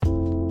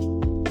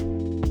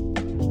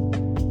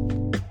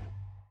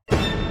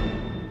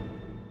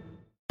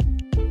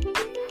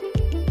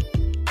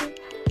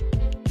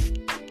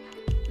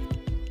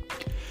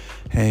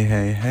Hey,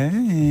 hey,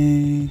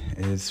 hey,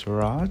 it's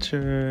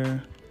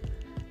Roger,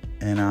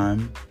 and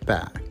I'm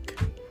back.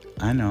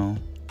 I know.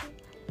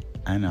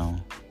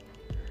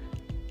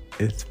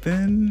 It's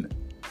been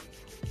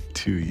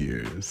 2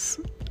 years.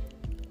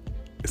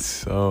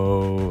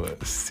 So,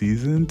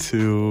 season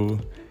 2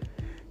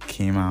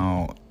 came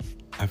out,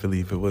 I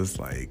believe it was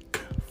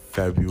like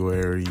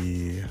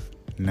February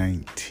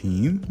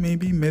 19th,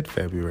 maybe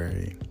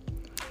mid-February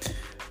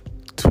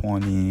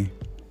 2020.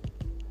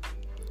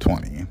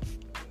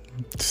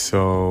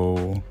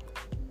 So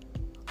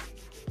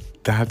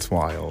that's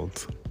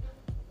wild.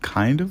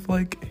 Kind of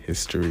like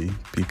history,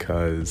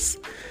 because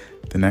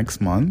the next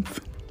month,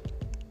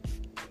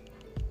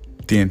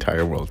 the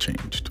entire world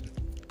changed.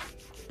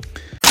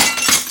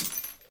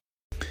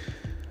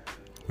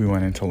 We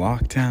went into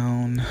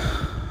lockdown.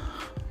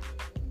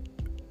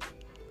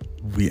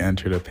 We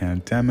entered a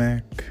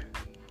pandemic.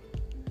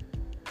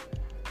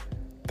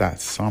 That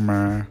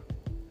summer,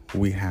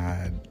 we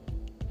had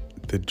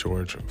the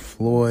George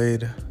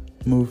Floyd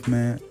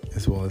movement,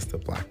 as well as the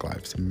Black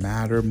Lives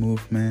Matter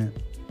movement.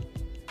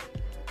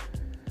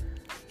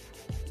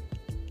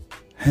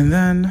 And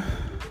then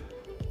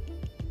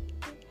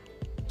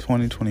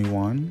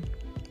 2021,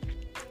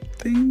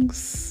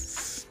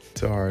 things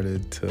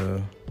started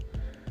to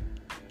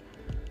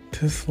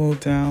slow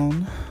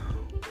down.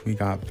 We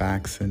got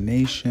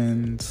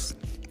vaccinations.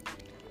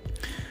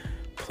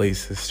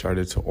 Places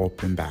started to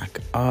open back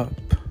up.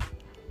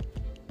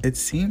 It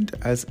seemed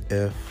as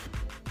if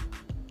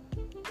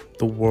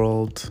the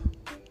world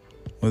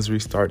was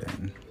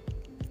restarting.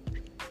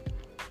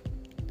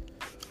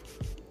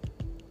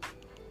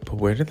 But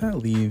where did that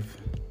leave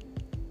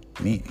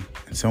me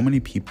and so many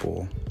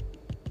people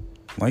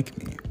like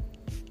me?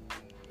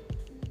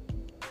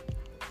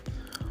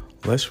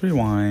 Let's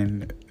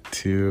rewind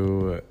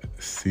to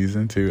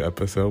season 2,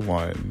 episode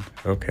 1.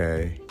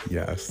 Okay,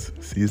 yes,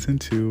 season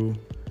 2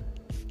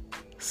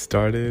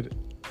 started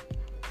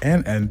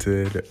and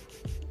ended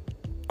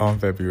on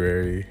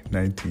February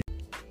 19th.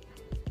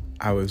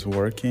 I was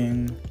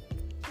working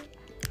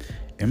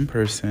in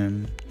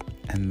person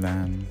and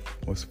then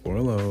was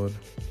furloughed.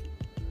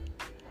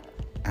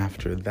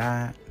 After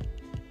that,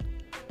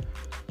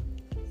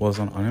 was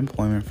on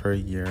unemployment for a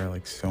year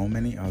like so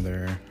many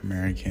other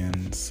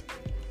Americans.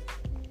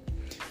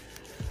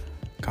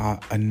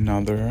 Got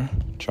another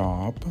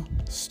job,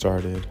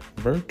 started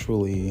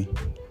virtually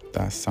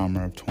that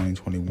summer of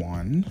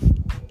 2021.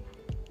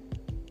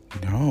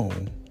 No.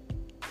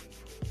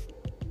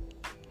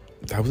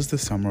 That was the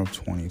summer of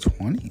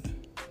 2020.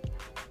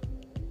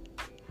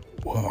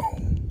 Whoa.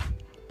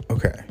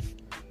 Okay.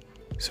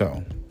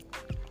 So,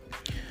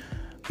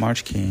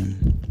 March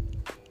came,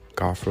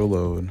 got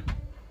furloughed,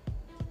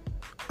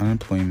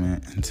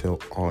 unemployment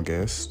until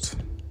August.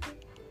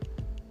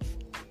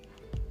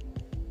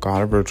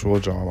 Got a virtual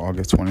job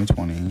August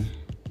 2020.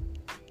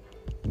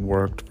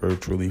 Worked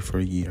virtually for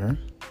a year.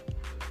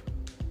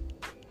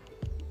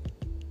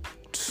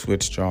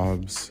 Switched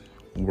jobs,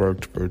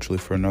 worked virtually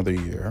for another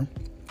year.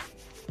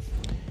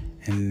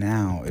 And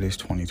now it is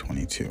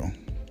 2022.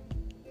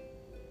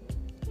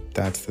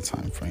 That's the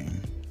time frame.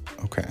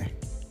 Okay.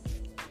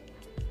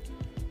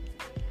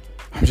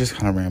 I'm just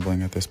kind of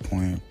rambling at this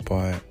point,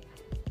 but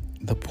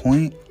the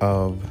point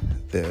of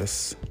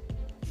this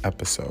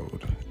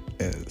episode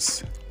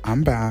is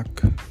I'm back,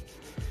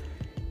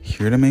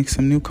 here to make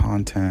some new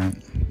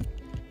content,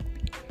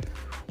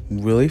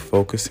 really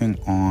focusing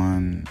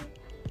on,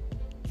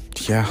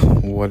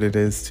 what it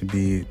is to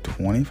be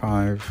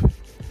 25,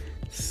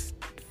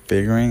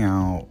 figuring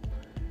out,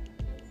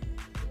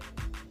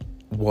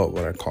 what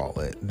would I call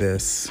it?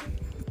 This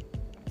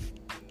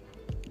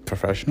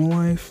professional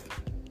life,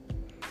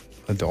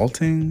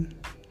 adulting,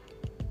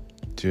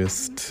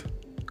 just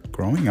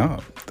growing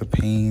up, the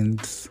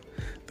pains,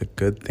 the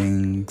good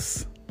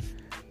things,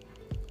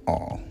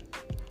 all.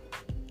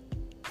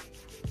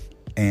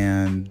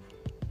 And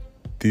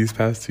these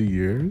past 2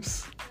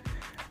 years,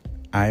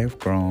 I have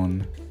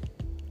grown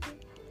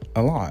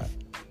a lot,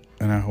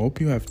 and I hope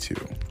you have too.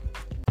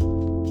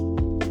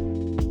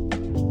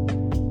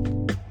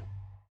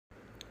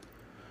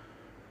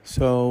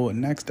 So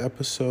next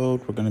episode,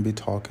 we're going to be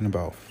talking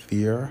about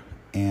fear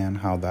and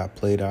how that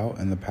played out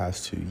in the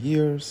past 2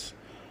 years.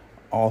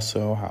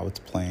 Also, how it's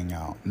playing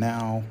out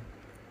now.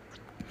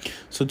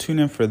 So tune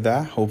in for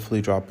that.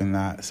 Hopefully dropping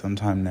that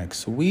sometime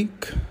next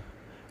week.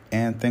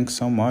 And thanks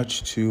so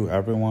much to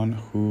everyone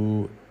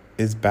who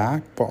is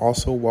back, but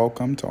also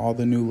welcome to all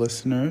the new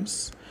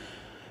listeners.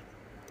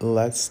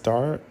 Let's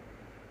end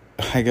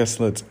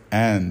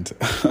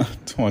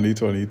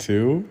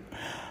 2022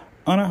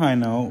 on a high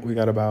note. We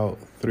got about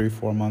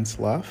 3-4 months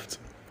left.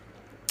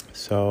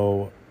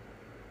 So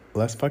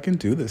let's fucking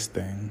do this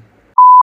thing.